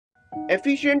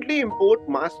Efficiently import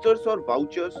masters or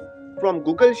vouchers from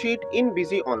Google Sheet in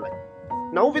Busy Online.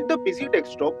 Now with the Busy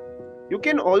desktop, you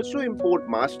can also import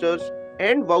masters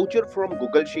and voucher from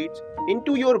Google Sheets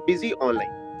into your Busy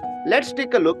Online. Let's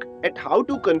take a look at how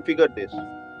to configure this.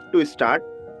 To start,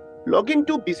 log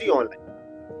into Busy Online.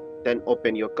 Then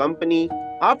open your company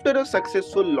after a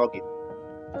successful login.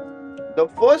 The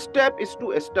first step is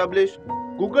to establish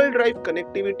Google Drive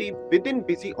connectivity within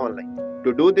Busy Online.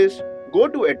 To do this, go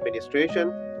to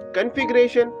Administration,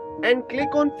 Configuration and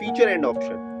click on Feature and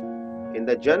Option. In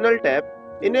the General tab,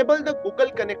 enable the Google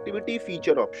Connectivity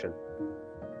feature option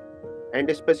and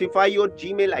specify your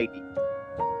Gmail ID.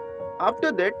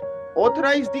 After that,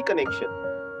 authorize the connection.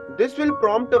 This will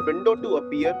prompt a window to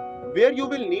appear where you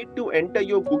will need to enter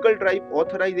your Google Drive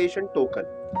Authorization Token.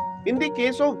 In the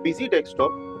case of Busy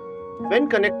Desktop, when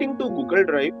connecting to Google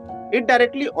Drive, it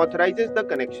directly authorizes the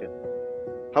connection.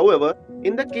 However,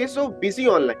 in the case of Busy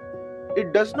Online,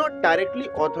 it does not directly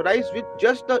authorize with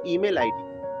just the email ID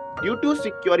due to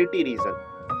security reason.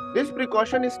 This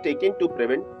precaution is taken to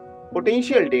prevent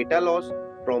potential data loss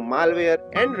from malware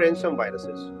and ransom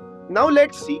viruses. Now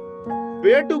let's see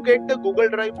where to get the Google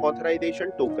Drive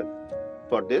Authorization Token.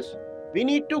 For this, we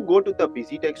need to go to the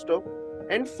Busy Desktop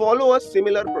and follow a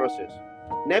similar process.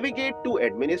 Navigate to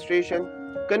Administration,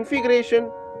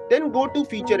 Configuration, then go to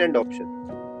Feature and Option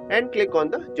and click on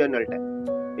the General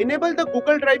tab. Enable the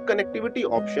Google Drive connectivity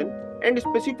option and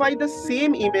specify the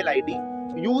same email ID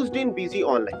used in Busy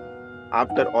Online.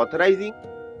 After authorizing,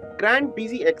 grant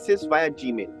Busy access via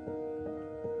Gmail.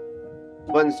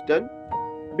 Once done,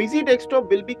 Busy Desktop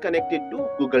will be connected to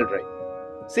Google Drive.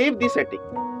 Save the setting.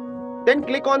 Then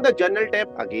click on the General tab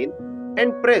again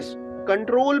and press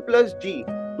Ctrl+G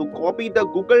to copy the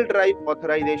Google Drive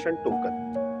Authorization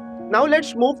Token. Now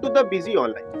let's move to the Busy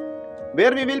Online,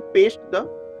 where we will paste the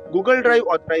Google Drive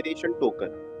Authorization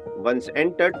Token. Once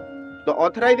entered, the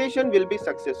authorization will be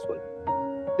successful.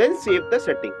 Then save the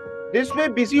setting. This way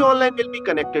Busy Online will be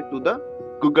connected to the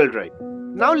Google Drive.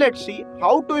 Now let's see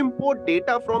how to import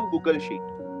data from Google Sheet.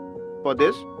 For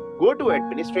this, go to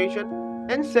Administration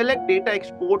and select Data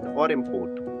Export or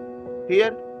Import.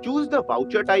 Here, choose the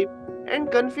voucher type and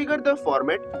configure the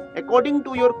format according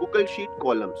to your Google Sheet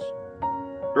columns.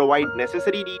 Provide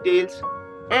necessary details,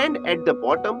 and at the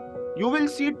bottom, you will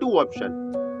see two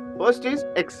options. First is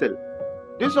Excel.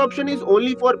 This option is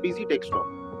only for Busy Desktop.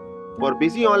 For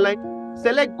Busy Online,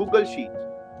 select Google Sheets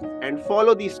and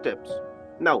follow these steps.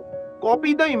 Now,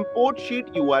 copy the import sheet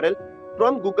URL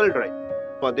from Google Drive.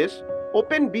 For this,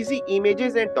 open Busy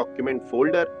Images and Document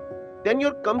folder, then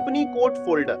your company code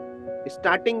folder,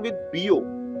 starting with BO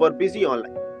for Busy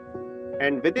Online.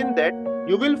 And within that,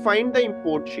 you will find the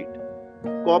import sheet.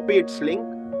 Copy its link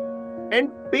and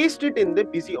paste it in the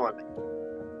Busy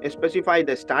Online. Specify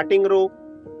the starting row,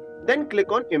 then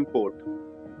click on Import.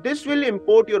 This will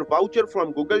import your voucher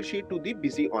from Google Sheet to the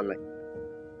Busy Online.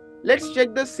 Let's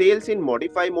check the sales in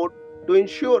Modify mode to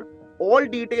ensure all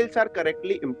details are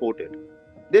correctly imported.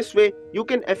 This way, you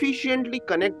can efficiently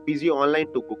connect Busy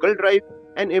Online to Google Drive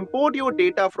and import your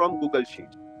data from Google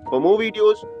Sheets. For more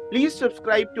videos, please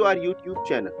subscribe to our YouTube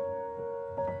channel.